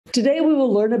Today we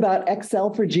will learn about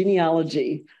Excel for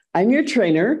genealogy. I'm your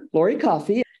trainer, Lori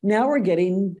Coffey. Now we're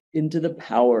getting into the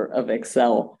power of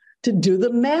Excel to do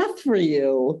the math for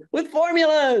you with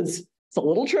formulas. It's a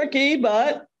little tricky,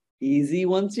 but easy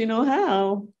once you know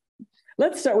how.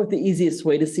 Let's start with the easiest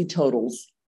way to see totals,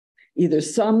 either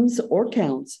sums or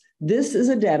counts. This is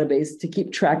a database to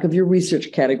keep track of your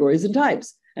research categories and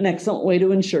types, an excellent way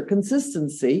to ensure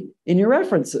consistency in your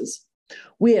references.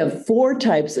 We have 4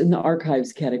 types in the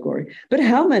archives category, but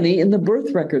how many in the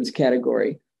birth records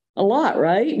category? A lot,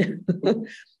 right?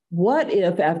 What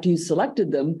if after you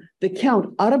selected them, the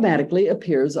count automatically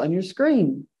appears on your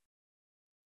screen?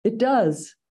 It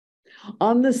does.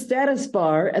 On the status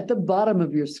bar at the bottom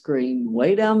of your screen,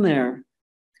 way down there,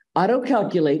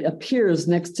 Auto-calculate appears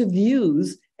next to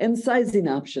views and sizing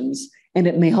options, and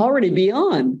it may already be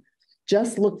on.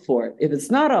 Just look for it. If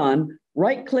it's not on,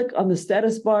 right-click on the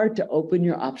status bar to open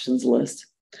your options list.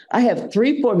 I have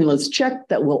 3 formulas checked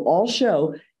that will all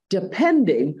show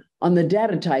depending on the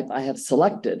data type I have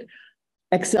selected.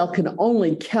 Excel can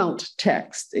only count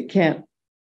text. It can't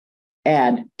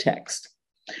add text.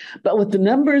 But with the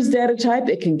numbers data type,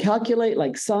 it can calculate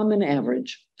like sum and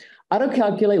average.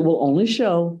 Auto-calculate will only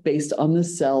show based on the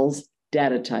cell's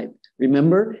data type.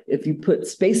 Remember, if you put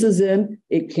spaces in,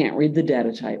 it can't read the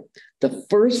data type. The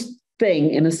first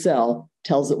thing in a cell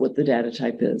tells it what the data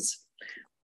type is.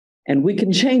 And we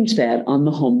can change that on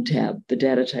the Home tab, the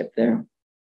data type there.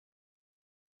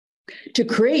 To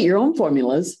create your own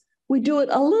formulas, we do it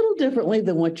a little differently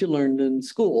than what you learned in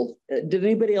school. Did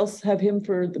anybody else have him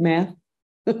for the math?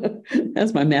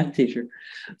 That's my math teacher.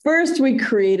 First, we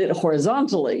create it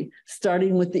horizontally,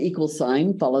 starting with the equal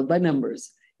sign, followed by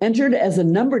numbers, entered as a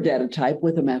number data type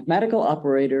with a mathematical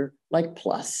operator like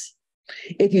plus.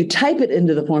 If you type it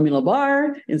into the formula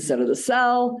bar instead of the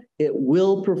cell, it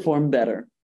will perform better,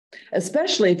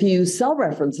 especially if you use cell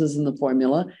references in the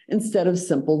formula instead of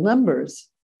simple numbers.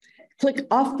 Click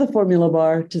off the formula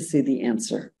bar to see the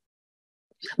answer.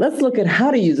 Let's look at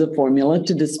how to use a formula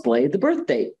to display the birth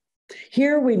date.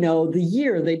 Here we know the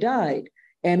year they died,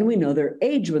 and we know their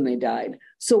age when they died.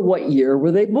 So what year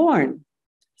were they born?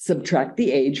 Subtract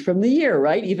the age from the year,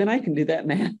 right? Even I can do that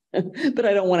math, but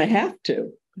I don't want to have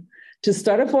to. To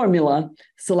start a formula,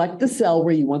 select the cell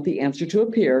where you want the answer to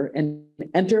appear and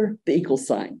enter the equal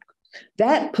sign.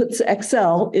 That puts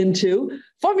Excel into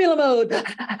formula mode.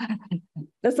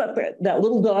 That's not that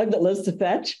little dog that loves to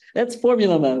fetch. That's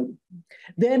formula mode.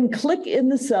 Then click in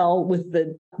the cell with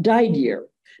the died year.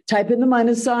 Type in the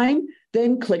minus sign,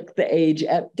 then click the age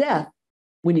at death.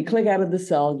 When you click out of the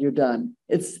cell, you're done.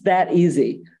 It's that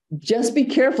easy. Just be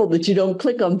careful that you don't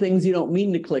click on things you don't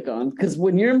mean to click on, because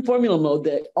when you're in formula mode,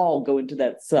 they all go into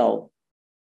that cell.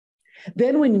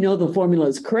 Then when you know the formula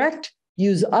is correct,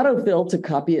 use autofill to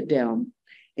copy it down.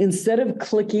 Instead of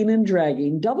clicking and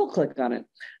dragging, double-click on it.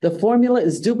 The formula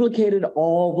is duplicated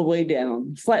all the way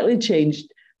down, slightly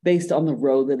changed based on the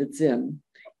row that it's in.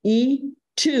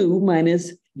 E2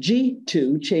 minus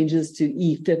G2 changes to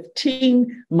E15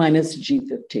 minus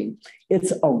G15.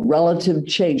 It's a relative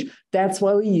change. That's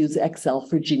why we use Excel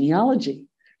for genealogy,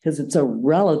 because it's a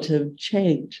relative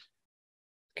change.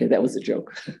 Okay, that was a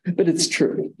joke, but it's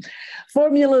true.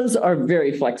 Formulas are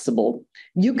very flexible.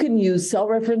 You can use cell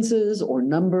references or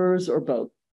numbers or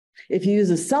both. If you use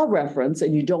a cell reference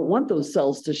and you don't want those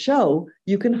cells to show,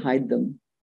 you can hide them.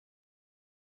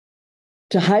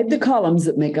 To hide the columns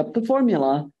that make up the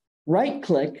formula,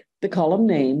 right-click the column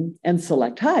name and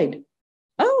select Hide.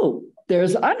 Oh,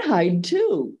 there's Unhide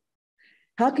too.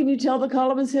 How can you tell the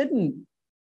column is hidden?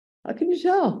 How can you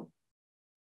tell?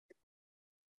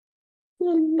 A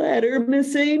letter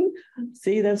missing.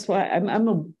 See, that's why I'm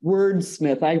a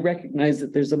wordsmith. I recognize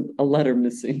that there's a letter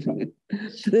missing.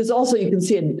 There's also, you can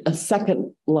see a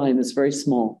second line that's very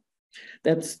small.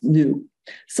 That's new.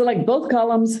 Select both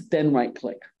columns, then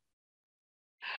right-click.